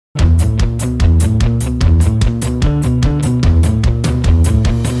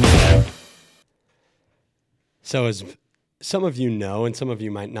So, as some of you know, and some of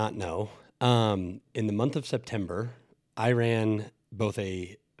you might not know, in the month of September, I ran both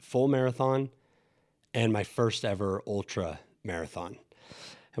a full marathon and my first ever ultra marathon.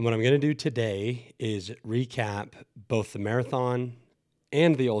 And what I'm going to do today is recap both the marathon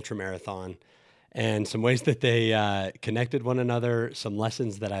and the ultra marathon and some ways that they connected one another, some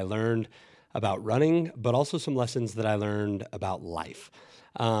lessons that I learned about running, but also some lessons that I learned about life.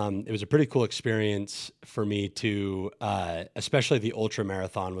 It was a pretty cool experience for me to, especially the ultra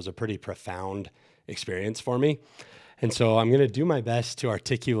marathon was a pretty profound experience for me. And so I'm going to do my best to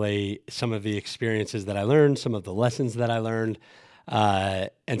articulate some of the experiences that I learned, some of the lessons that I learned,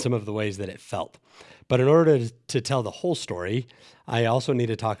 and some of the ways that it felt. But in order to tell the whole story, I also need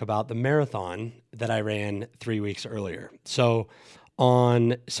to talk about the marathon that I ran 3 weeks earlier. So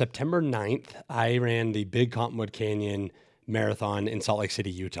on September 9th, I ran the Big Cottonwood Canyon Marathon in Salt Lake City,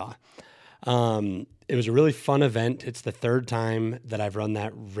 Utah. It was a really fun event. It's the third time that I've run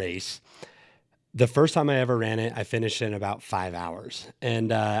that race. The first time I ever ran it, I finished in about 5 hours.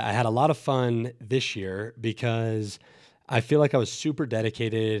 And I had a lot of fun this year because I feel like I was super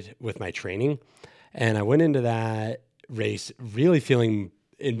dedicated with my training. And I went into that race really feeling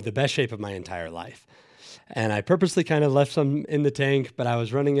in the best shape of my entire life. And I purposely kind of left some in the tank, but I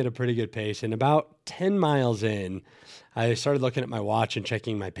was running at a pretty good pace. And about 10 miles in, I started looking at my watch and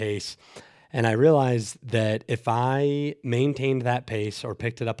checking my pace. And I realized that if I maintained that pace or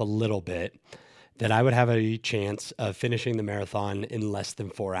picked it up a little bit, that I would have a chance of finishing the marathon in less than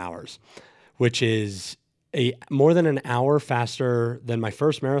 4 hours, which is more than an hour faster than my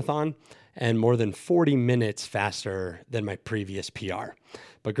first marathon and more than 40 minutes faster than my previous PR.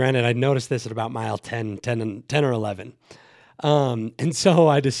 But granted, I noticed this at about mile 10 or 11. And so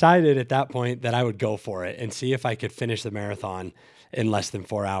I decided at that point that I would go for it and see if I could finish the marathon in less than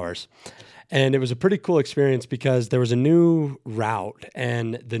 4 hours. And it was a pretty cool experience because there was a new route,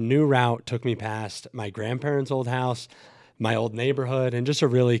 and the new route took me past my grandparents' old house, my old neighborhood, and just a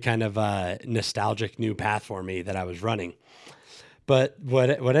really kind of nostalgic new path for me that I was running. But what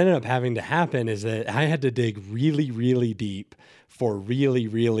ended up having to happen is that I had to dig really, really deep for really,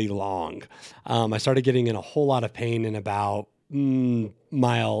 really long. I started getting in a whole lot of pain in about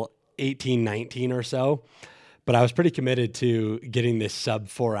mile 18, 19 or so. But I was pretty committed to getting this sub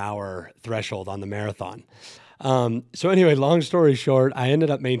 4 hour threshold on the marathon. So anyway, long story short, I ended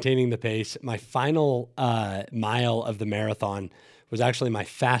up maintaining the pace. My final mile of the marathon was actually my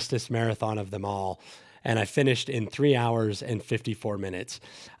fastest marathon of them all. And I finished in 3 hours and 54 minutes,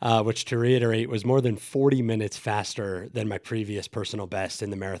 which, to reiterate, was more than 40 minutes faster than my previous personal best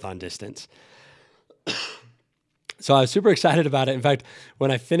in the marathon distance. So I was super excited about it. In fact, when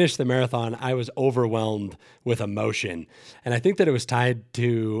I finished the marathon, I was overwhelmed with emotion. And I think that it was tied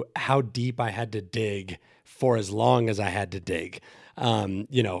to how deep I had to dig for as long as I had to dig.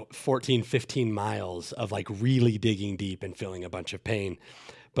 14, 15 miles of like really digging deep and feeling a bunch of pain.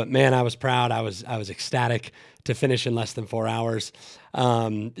 But man, I was proud. I was ecstatic to finish in less than 4 hours.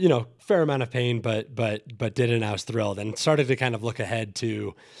 Fair amount of pain, but did it, and I was thrilled, and started to kind of look ahead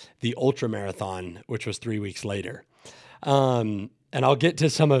to the ultra marathon, which was 3 weeks later. And I'll get to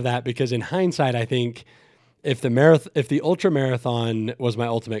some of that because in hindsight, I think if the ultra marathon was my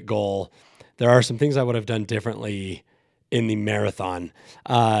ultimate goal, there are some things I would have done differently in the marathon.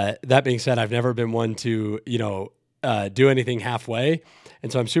 That being said, I've never been one to, do anything halfway.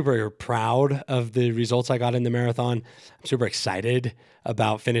 And so I'm super proud of the results I got in the marathon. I'm super excited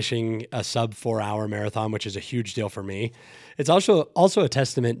about finishing a sub 4 hour marathon, which is a huge deal for me. It's also a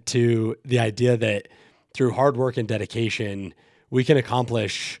testament to the idea that through hard work and dedication, we can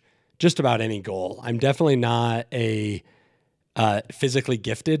accomplish just about any goal. I'm definitely not a physically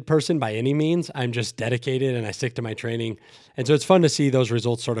gifted person by any means. I'm just dedicated and I stick to my training. And so it's fun to see those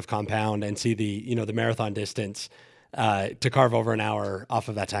results sort of compound and see the marathon distance to carve over an hour off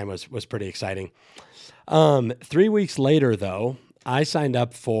of that time was pretty exciting. 3 weeks later, though, I signed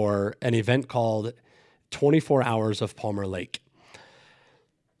up for an event called 24 Hours of Palmer Lake.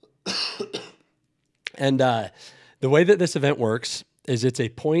 And the way that this event works is it's a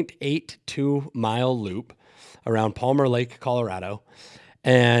 0.82 mile loop around Palmer Lake, Colorado.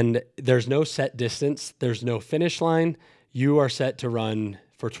 And there's no set distance. There's no finish line. You are set to run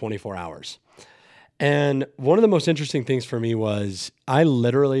for 24 hours. And one of the most interesting things for me was I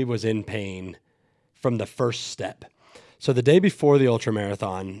literally was in pain from the first step. So the day before the ultra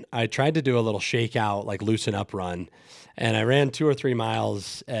marathon, I tried to do a little shakeout, like loosen up run. And I ran 2 or 3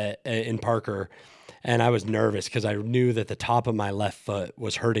 miles in Parker. And I was nervous because I knew that the top of my left foot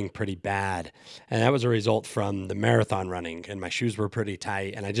was hurting pretty bad. And that was a result from the marathon running, and my shoes were pretty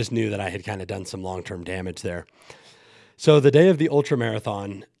tight. And I just knew that I had kind of done some long-term damage there. So the day of the ultra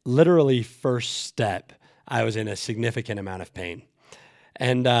marathon, literally first step, I was in a significant amount of pain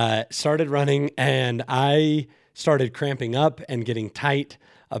and started running, and I started cramping up and getting tight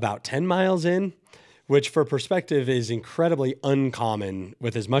about 10 miles in, which for perspective is incredibly uncommon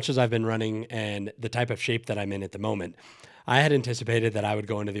with as much as I've been running and the type of shape that I'm in at the moment. I had anticipated that I would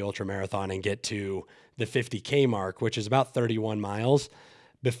go into the ultra marathon and get to the 50K mark, which is about 31 miles,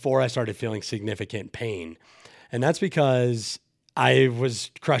 before I started feeling significant pain. And that's because I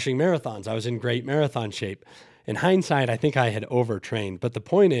was crushing marathons. I was in great marathon shape. In hindsight, I think I had overtrained. But the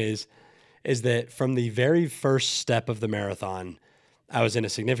point is that from the very first step of the marathon, I was in a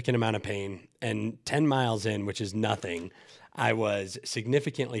significant amount of pain. And 10 miles in, which is nothing, I was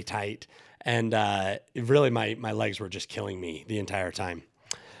significantly tight. And really, my legs were just killing me the entire time.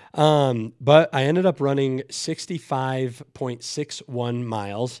 But I ended up running 65.61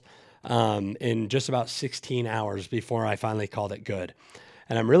 miles in just about 16 hours before I finally called it good.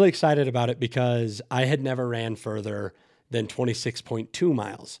 And I'm really excited about it because I had never ran further than 26.2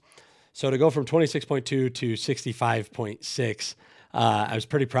 miles. So to go from 26.2 to 65.6, I was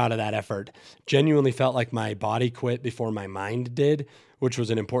pretty proud of that effort. Genuinely felt like my body quit before my mind did, which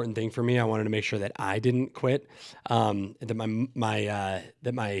was an important thing for me. I wanted to make sure that I didn't quit, that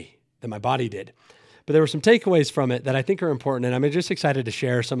my body did. But there were some takeaways from it that I think are important, and I'm just excited to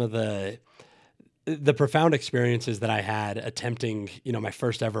share some of the profound experiences that I had attempting, my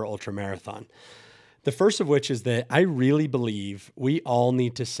first ever ultra marathon. The first of which is that I really believe we all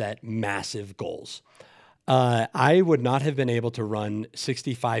need to set massive goals. I would not have been able to run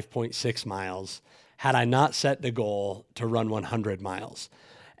 65.6 miles had I not set the goal to run 100 miles.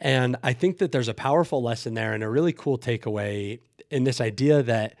 And I think that there's a powerful lesson there and a really cool takeaway in this idea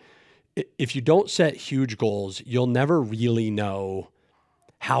that if you don't set huge goals, you'll never really know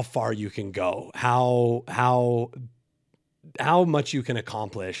how far you can go, how much you can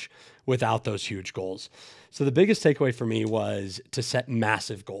accomplish without those huge goals. So the biggest takeaway for me was to set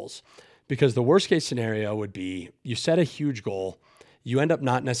massive goals, because the worst case scenario would be you set a huge goal, you end up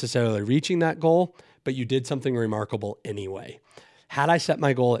not necessarily reaching that goal, but you did something remarkable anyway. Had I set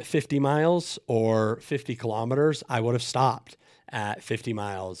my goal at 50 miles or 50 kilometers, I would have stopped at 50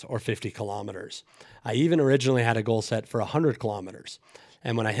 miles or 50 kilometers. I even originally had a goal set for 100 kilometers.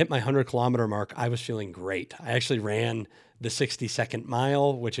 And when I hit my 100-kilometer mark, I was feeling great. I actually ran the 60-second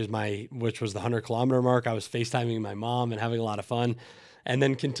mile, which was the 100-kilometer mark. I was FaceTiming my mom and having a lot of fun, and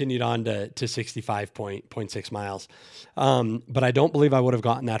then continued on to 65.6 miles. But I don't believe I would have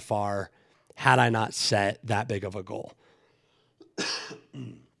gotten that far had I not set that big of a goal.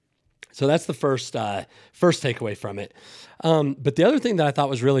 So that's the first takeaway from it. But the other thing that I thought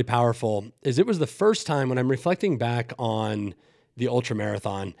was really powerful is it was the first time when I'm reflecting back on the ultra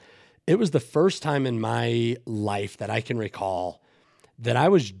marathon, it was the first time in my life that I can recall that I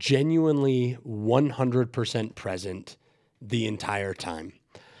was genuinely 100% present the entire time.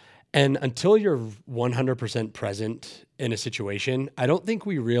 And until you're 100% present in a situation, I don't think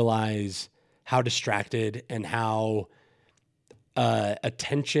we realize how distracted and how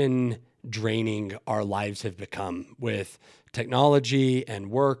attention draining our lives have become with technology and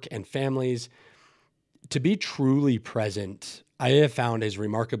work and families. To be truly present, I have found, is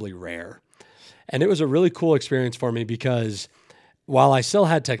remarkably rare. And it was a really cool experience for me because while I still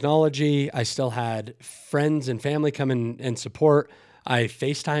had technology, I still had friends and family come in and support. I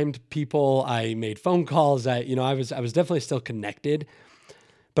FaceTimed people. I made phone calls. I was definitely still connected,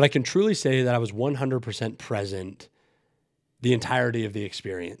 but I can truly say that I was 100% present the entirety of the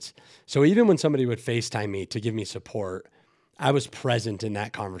experience. So even when somebody would FaceTime me to give me support, I was present in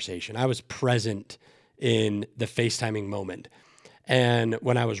that conversation. I was present in the FaceTiming moment. And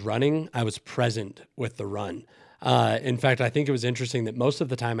when I was running, I was present with the run. In fact, I think it was interesting that most of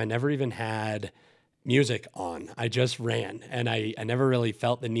the time I never even had music on. I just ran, and I never really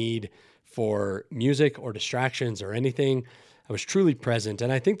felt the need for music or distractions or anything. I was truly present.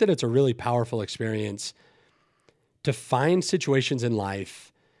 And I think that it's a really powerful experience to find situations in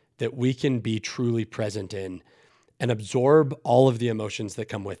life that we can be truly present in and absorb all of the emotions that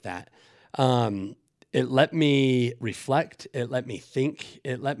come with that. It let me reflect. It let me think.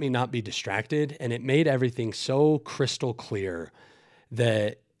 It let me not be distracted. And it made everything so crystal clear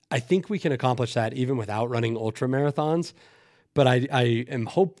that I think we can accomplish that even without running ultra marathons. But I am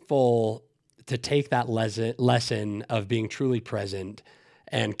hopeful to take that lesson of being truly present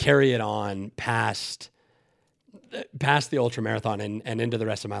and carry it on past past the ultra marathon and into the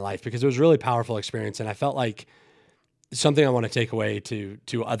rest of my life, because it was a really powerful experience. And I felt like something I want to take away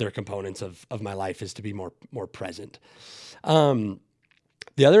to other components of my life is to be more present.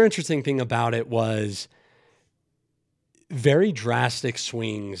 The other interesting thing about it was very drastic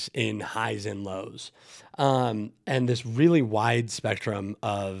swings in highs and lows, and this really wide spectrum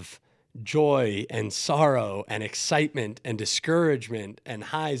of joy and sorrow and excitement and discouragement and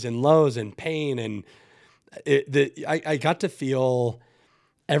highs and lows and pain. And I got to feel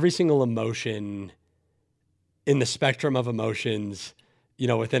every single emotion in the spectrum of emotions,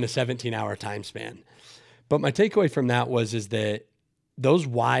 within a 17-hour time span. But my takeaway from that is that those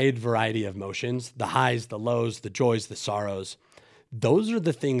wide variety of emotions, the highs, the lows, the joys, the sorrows, those are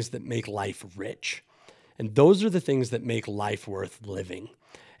the things that make life rich. And those are the things that make life worth living.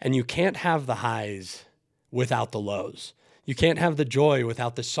 And you can't have the highs without the lows. You can't have the joy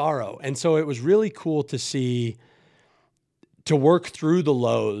without the sorrow. And so it was really cool to work through the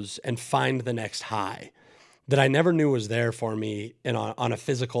lows and find the next high that I never knew was there for me on a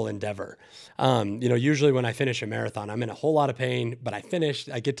physical endeavor. Usually when I finish a marathon, I'm in a whole lot of pain, but I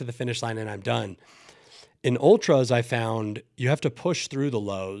get to the finish line and I'm done. In ultras, I found you have to push through the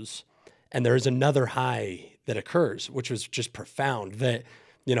lows, and there is another high that occurs, which was just profound. That,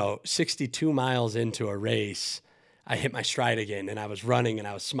 62 miles into a race, I hit my stride again, and I was running and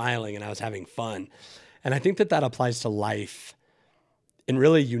I was smiling and I was having fun. And I think that applies to life in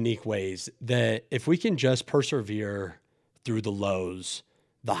really unique ways, that if we can just persevere through the lows,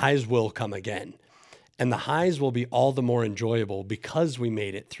 the highs will come again. And the highs will be all the more enjoyable because we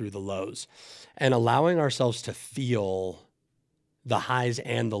made it through the lows. And allowing ourselves to feel the highs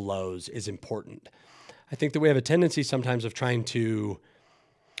and the lows is important. I think that we have a tendency sometimes of trying to...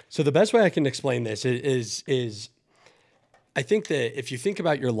 So the best way I can explain this is I think that if you think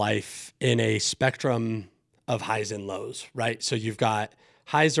about your life in a spectrum of highs and lows, right? So you've got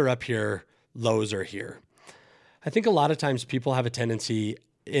highs are up here, lows are here. I think a lot of times people have a tendency,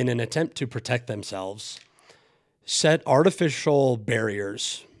 in an attempt to protect themselves, set artificial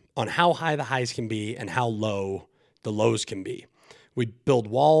barriers on how high the highs can be and how low the lows can be. We build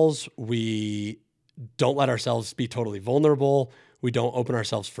walls. We don't let ourselves be totally vulnerable. We don't open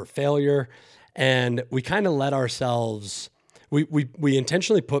ourselves for failure. And we kind of let ourselves, we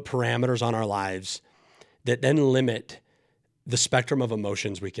intentionally put parameters on our lives that then limit the spectrum of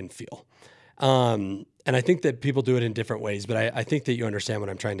emotions we can feel. And I think that people do it in different ways, but I think that you understand what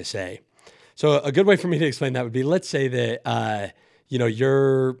I'm trying to say. So a good way for me to explain that would be, let's say that,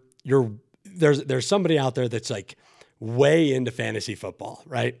 there's somebody out there that's like way into fantasy football,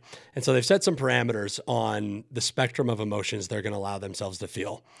 right? And so they've set some parameters on the spectrum of emotions they're going to allow themselves to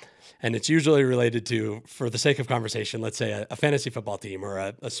feel. And it's usually related to, for the sake of conversation, let's say a fantasy football team or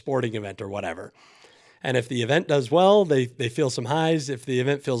a sporting event or whatever. And if the event does well, they feel some highs. If the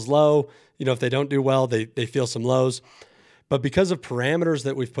event feels low, if they don't do well, they feel some lows. But because of parameters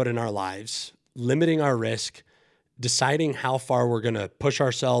that we've put in our lives, limiting our risk, deciding how far we're going to push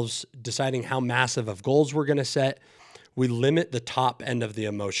ourselves, deciding how massive of goals we're going to set, we limit the top end of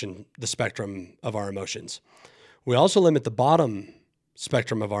the spectrum of our emotions. We also limit the bottom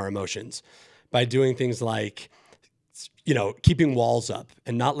spectrum of our emotions by doing things like, keeping walls up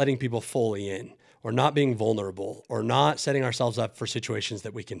and not letting people fully in, or not being vulnerable, or not setting ourselves up for situations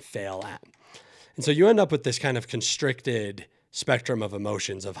that we can fail at. And so you end up with this kind of constricted spectrum of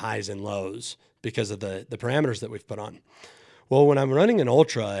emotions, of highs and lows, because of the parameters that we've put on. Well, when I'm running an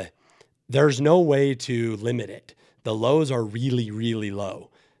ultra, there's no way to limit it. The lows are really, really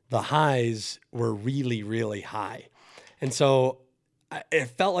low. The highs were really, really high. And so it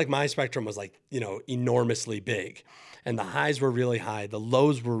felt like my spectrum was like, enormously big. And the highs were really high. The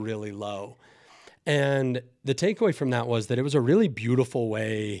lows were really low. And the takeaway from that was that it was a really beautiful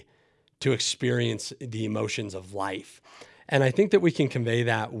way to experience the emotions of life. And I think that we can convey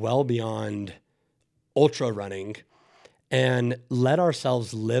that well beyond ultra running and let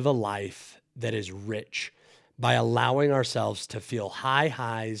ourselves live a life that is rich by allowing ourselves to feel high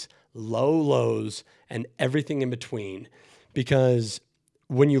highs, low lows, and everything in between. Because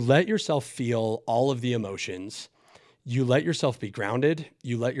when you let yourself feel all of the emotions, you let yourself be grounded,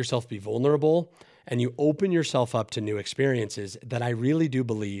 you let yourself be vulnerable, and you open yourself up to new experiences that I really do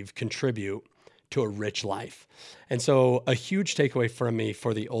believe contribute to a rich life. And so a huge takeaway from me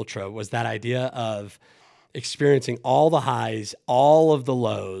for the ultra was that idea of experiencing all the highs, all of the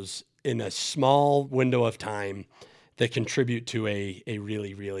lows in a small window of time that contribute to a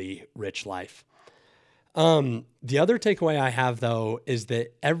really, really rich life. The other takeaway I have, though, is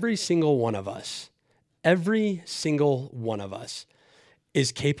that every single one of us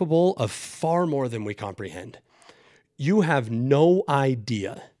is capable of far more than we comprehend. you have no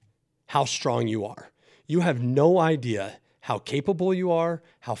idea how strong you are. You have no idea how capable you are,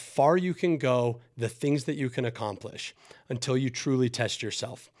 how far you can go, the things that you can accomplish until you truly test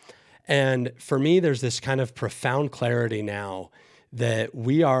yourself. And for me, there's this kind of profound clarity now that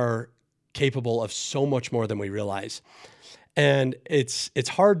we are capable of so much more than we realize. And it's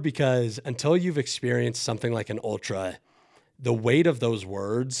hard because until you've experienced something like an ultra, the weight of those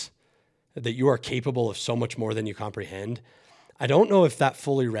words that you are capable of so much more than you comprehend, I don't know if that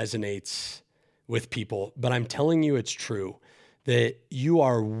fully resonates with people, but I'm telling you it's true that you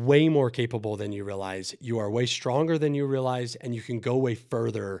are way more capable than you realize. You are way stronger than you realize, and you can go way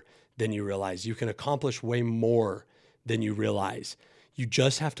further than you realize. You can accomplish way more than you realize. You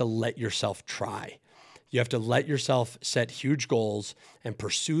just have to let yourself try. You have to let yourself set huge goals and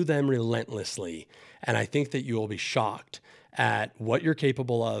pursue them relentlessly. And I think that you will be shocked at what you're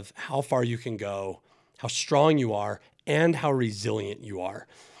capable of, how far you can go, how strong you are, and how resilient you are.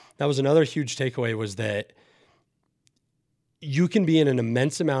 That was another huge takeaway, was that you can be in an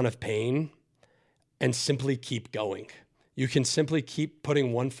immense amount of pain and simply keep going. You can simply keep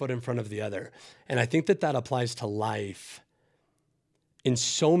putting one foot in front of the other. And I think that that applies to life in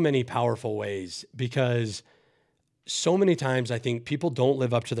so many powerful ways, because so many times I think people don't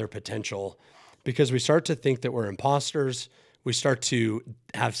live up to their potential because we start to think that we're imposters. We start to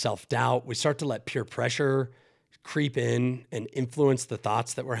have self-doubt. We start to let peer pressure creep in and influence the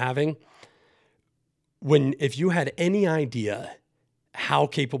thoughts that we're having. If you had any idea how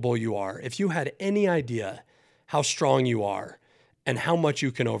capable you are, if you had any idea how strong you are and how much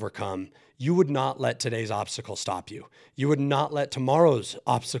you can overcome, you would not let today's obstacle stop you. You would not let tomorrow's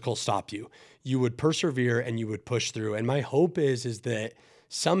obstacle stop you. You would persevere and you would push through. And my hope is that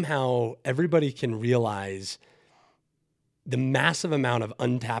somehow everybody can realize the massive amount of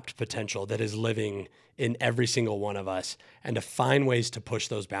untapped potential that is living in every single one of us, and to find ways to push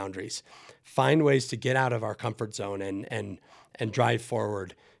those boundaries, find ways to get out of our comfort zone and drive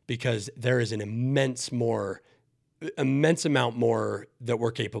forward, because there is an immense amount more that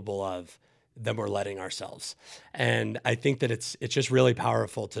we're capable of than we're letting ourselves. And I think that it's just really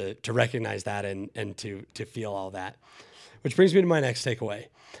powerful to recognize that and to feel all that. Which brings me to my next takeaway,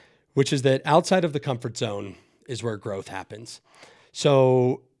 which is that outside of the comfort zone is where growth happens.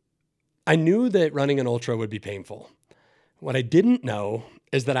 So I knew that running an ultra would be painful. What I didn't know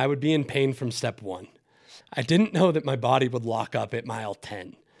is that I would be in pain from step 1. I didn't know that my body would lock up at mile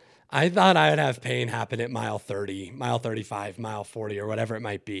 10. I thought I would have pain happen at mile 30, mile 35, mile 40, or whatever it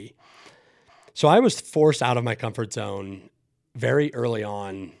might be. So I was forced out of my comfort zone very early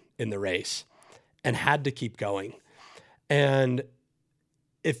on in the race and had to keep going. And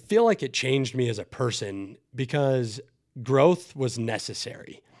it felt like it changed me as a person because growth was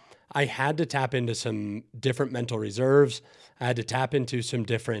necessary. I had to tap into some different mental reserves. I had to tap into some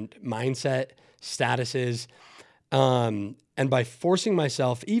different mindset statuses. And by forcing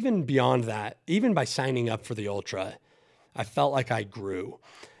myself, even beyond that, even by signing up for the ultra, I felt like I grew.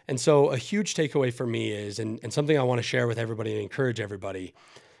 And so a huge takeaway for me is, and something I want to share with everybody and encourage everybody,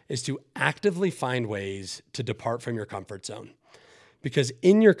 is to actively find ways to depart from your comfort zone. Because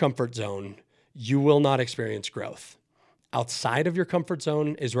in your comfort zone, you will not experience growth. Outside of your comfort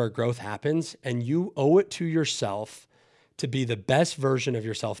zone is where growth happens, and you owe it to yourself to be the best version of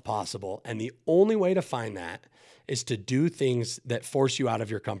yourself possible. And the only way to find that is to do things that force you out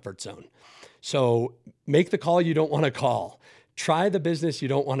of your comfort zone. So make the call you don't want to call. Try the business you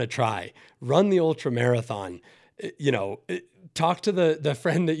don't want to try. Run the ultra marathon. Talk to the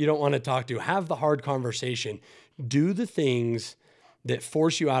friend that you don't want to talk to. Have the hard conversation. Do the things that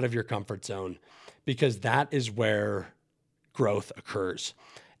force you out of your comfort zone, because that is where growth occurs.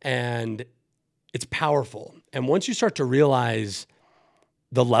 And it's powerful. And once you start to realize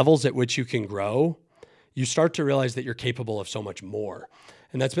the levels at which you can grow, you start to realize that you're capable of so much more.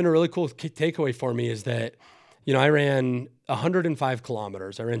 And that's been a really cool takeaway for me, is that, I ran 105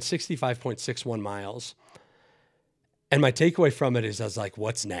 kilometers. I ran 65.61 miles. And my takeaway from it is, I was like,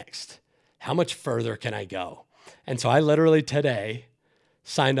 what's next? How much further can I go? And so I literally today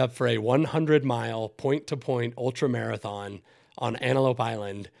signed up for a 100-mile point-to-point ultra marathon on Antelope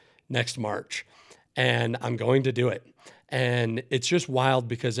Island next March. And I'm going to do it. And it's just wild,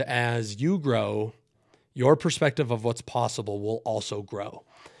 because as you grow, your perspective of what's possible will also grow.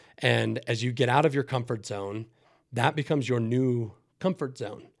 And as you get out of your comfort zone, that becomes your new comfort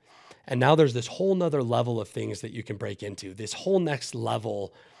zone. And now there's this whole nother level of things that you can break into, this whole next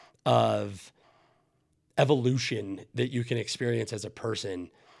level of evolution that you can experience as a person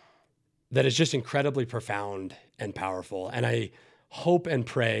that is just incredibly profound and powerful. And I hope and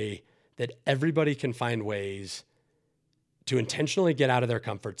pray that everybody can find ways to intentionally get out of their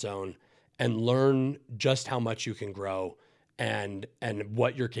comfort zone and learn just how much you can grow and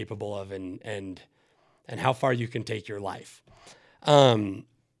what you're capable of and how far you can take your life.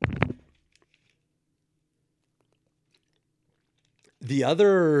 The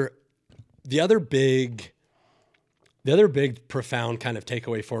other big profound kind of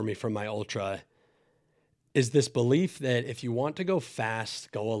takeaway for me from my ultra is this belief that if you want to go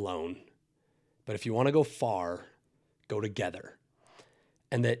fast, go alone. But if you want to go far, go together.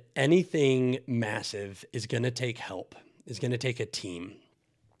 And that anything massive is going to take help, is going to take a team.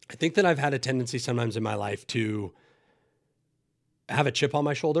 I think that I've had a tendency sometimes in my life to have a chip on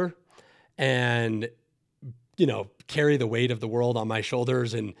my shoulder and, carry the weight of the world on my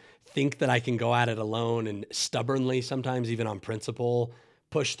shoulders and think that I can go at it alone and stubbornly, sometimes even on principle,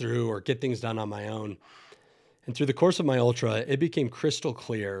 push through or get things done on my own. And through the course of my ultra, it became crystal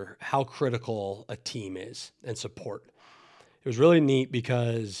clear how critical a team is and support. It was really neat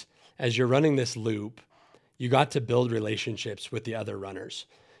because as you're running this loop, you got to build relationships with the other runners.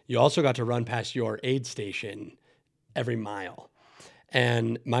 You also got to run past your aid station every mile.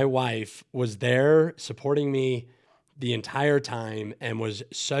 And my wife was there supporting me the entire time and was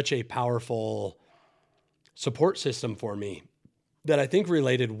such a powerful support system for me that I think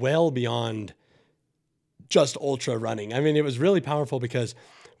related well beyond just ultra running. I mean, it was really powerful because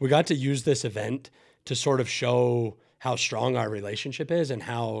we got to use this event to sort of show how strong our relationship is and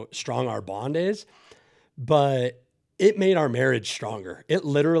how strong our bond is. But it made our marriage stronger. It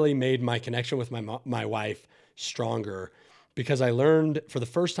literally made my connection with my wife stronger because I learned for the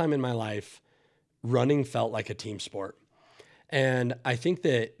first time in my life, running felt like a team sport. And I think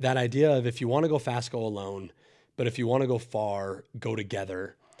that idea of if you want to go fast, go alone, but if you want to go far, go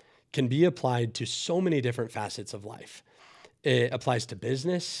together, can be applied to so many different facets of life. It applies to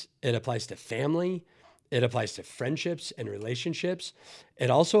business. It applies to family. It applies to friendships and relationships. It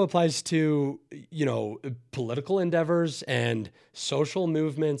also applies to, political endeavors and social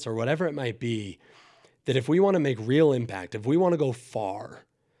movements or whatever it might be, that if we want to make real impact, if we want to go far,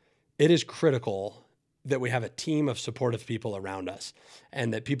 it is critical that we have a team of supportive people around us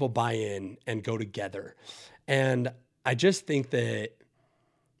and that people buy in and go together. And I just think that,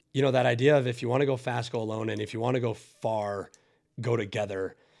 that idea of if you want to go fast, go alone, and if you want to go far, go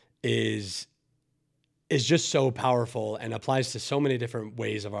together is just so powerful and applies to so many different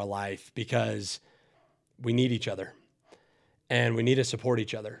ways of our life because we need each other and we need to support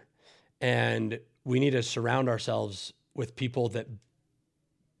each other and we need to surround ourselves with people that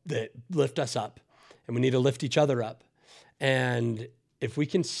lift us up, and we need to lift each other up. And if we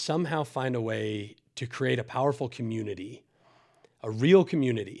can somehow find a way to create a powerful community, a real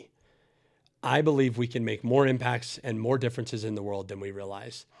community, I believe we can make more impacts and more differences in the world than we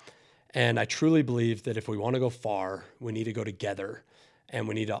realize. And I truly believe that if we want to go far, we need to go together and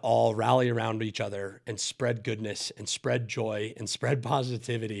we need to all rally around each other and spread goodness and spread joy and spread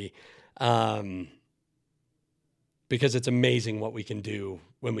positivity. Because it's amazing what we can do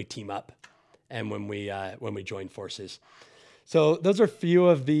when we team up and when we join forces. So those are a few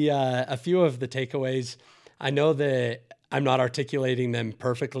of the takeaways. I know that I'm not articulating them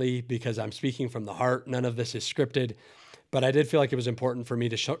perfectly because I'm speaking from the heart. None of this is scripted, but I did feel like it was important for me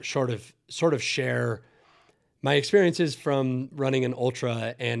to sort of share my experiences from running an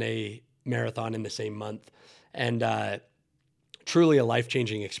ultra and a marathon in the same month, and truly a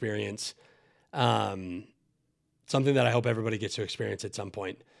life-changing experience. Something that I hope everybody gets to experience at some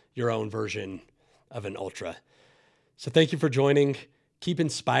point, your own version of an ultra. So thank you for joining. Keep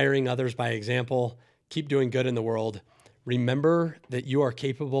inspiring others by example. Keep doing good in the world. Remember that you are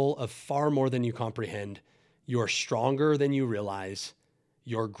capable of far more than you comprehend. You are stronger than you realize.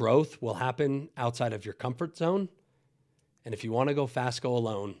 Your growth will happen outside of your comfort zone. And if you want to go fast, go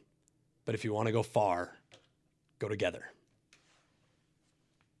alone. But if you want to go far, go together.